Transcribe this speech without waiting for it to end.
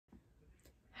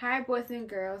Hi boys and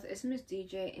girls, it's Miss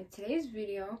DJ. In today's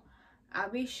video, I'll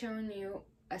be showing you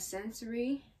a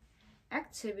sensory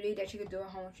activity that you can do at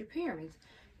home with your parents.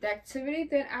 The activity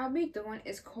that I'll be doing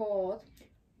is called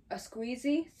a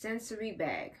squeezy sensory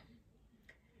bag.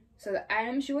 So the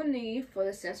items you will need for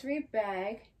the sensory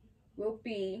bag will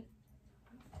be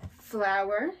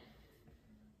flour,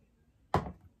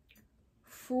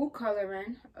 food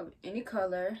coloring of any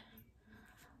color,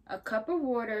 a cup of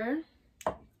water,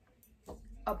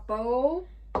 a bowl,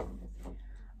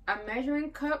 a measuring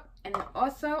cup, and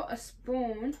also a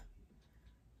spoon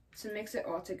to mix it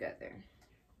all together.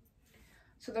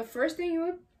 So the first thing you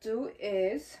would do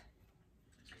is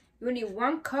you will need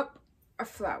 1 cup of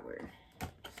flour.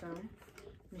 So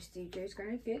Miss DJ is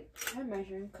going to get a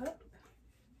measuring cup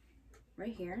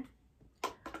right here.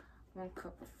 1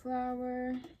 cup of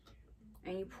flour,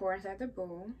 and you pour inside the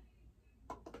bowl.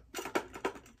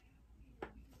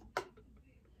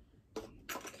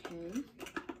 Okay.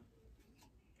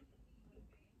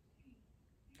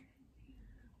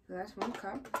 So that's 1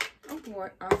 cup of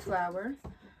flour.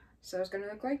 So it's gonna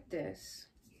look like this.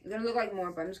 It's gonna look like more,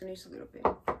 but I'm just gonna use a little bit.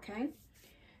 Okay.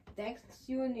 Next,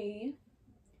 you will need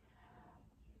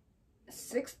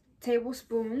 6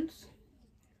 tablespoons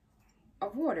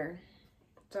of water.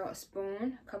 So a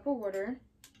spoon, a cup of water.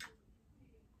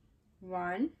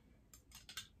 1,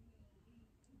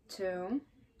 2,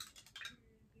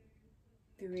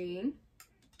 3,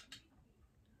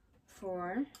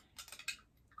 4,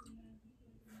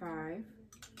 5,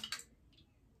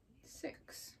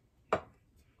 6.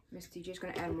 Miss DJ is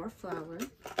going to add more flour.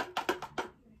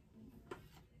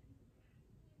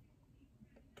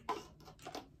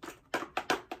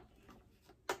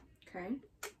 Okay.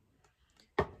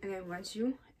 And then once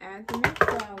you add the more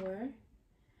flour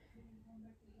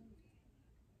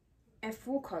and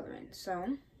food coloring,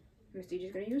 so Miss DJ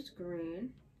is going to use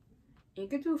green. You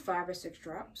could do 5 or 6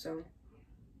 drops. So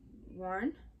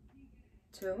 1,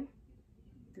 2,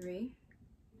 3,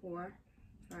 4,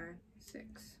 5,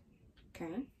 6.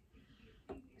 Okay.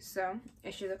 So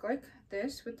it should look like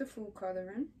this with the food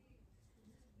coloring.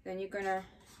 Then you're gonna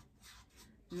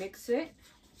mix it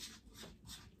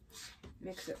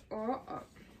all up.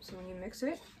 So when you mix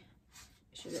it,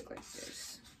 it should look like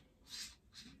this.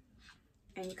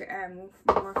 And you can add more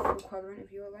food coloring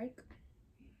if you would like.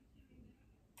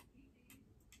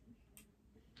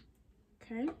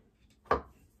 Okay.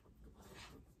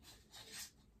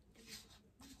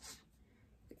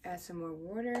 Add some more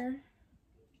water.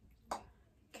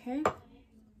 Okay. And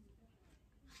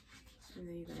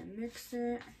then you're gonna mix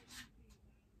it.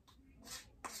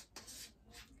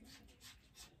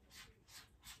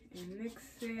 And mix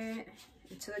it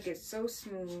until it gets so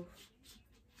smooth.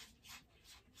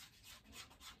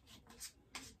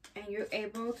 And you're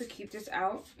able to keep this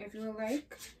out if you would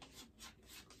like.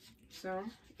 So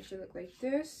it should look like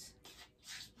this.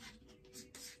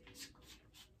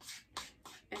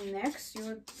 And next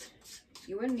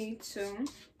you would need to,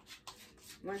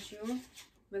 once you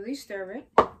really stir it,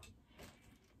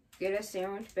 get a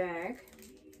sandwich bag.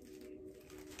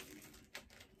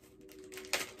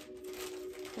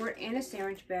 Pour it in a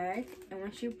sandwich bag, and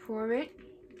once you pour it,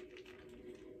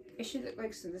 it should look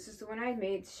like so. This is the one I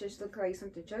made. It should look like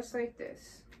something just like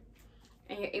this.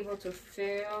 And you're able to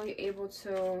fill, you're able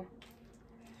to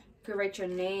write your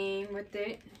name with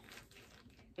it.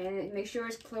 And make sure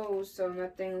it's closed so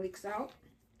nothing leaks out.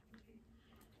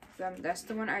 So that's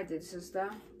the one I did. This is the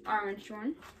orange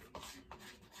one.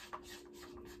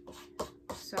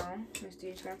 So Miss D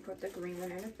is going to put the green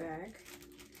one in the bag.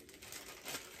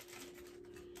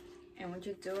 And what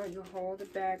you do is you hold the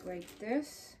bag like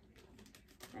this.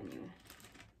 And you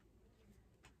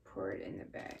pour it in the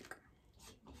bag.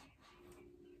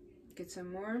 Get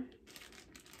some more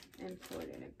and pour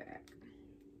it in the bag.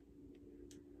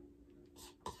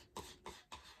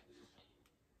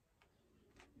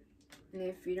 And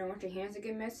if you don't want your hands to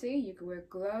get messy, you can wear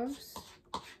gloves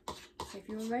if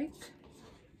you would like.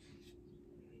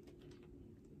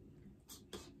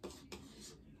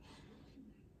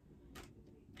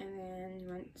 And then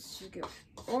once you get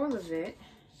all of it,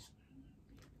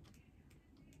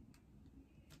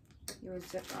 you will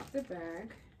zip off the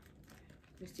bag.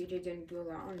 Miss DJ didn't do a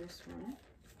lot on this one.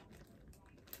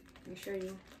 Make sure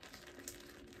you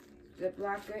zip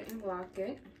lock it and block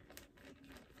it.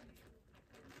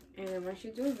 And then once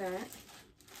you do that,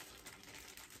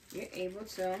 you're able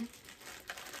to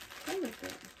play with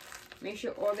it. Make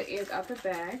sure all the air is out the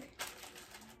bag.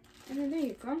 And then there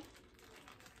you go.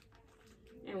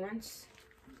 And once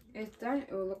it's done,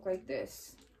 it will look like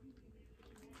this.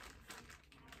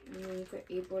 And then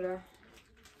you're able to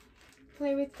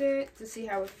play with it to see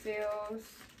how it feels.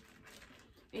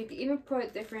 And you can even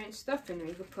put different stuff in there.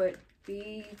 You can put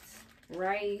beads,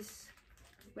 rice,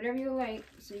 whatever you like,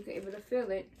 so you can able to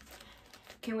feel it.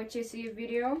 Can't wait to see a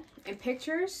video and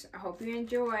pictures. I hope you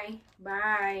enjoy.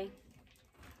 Bye.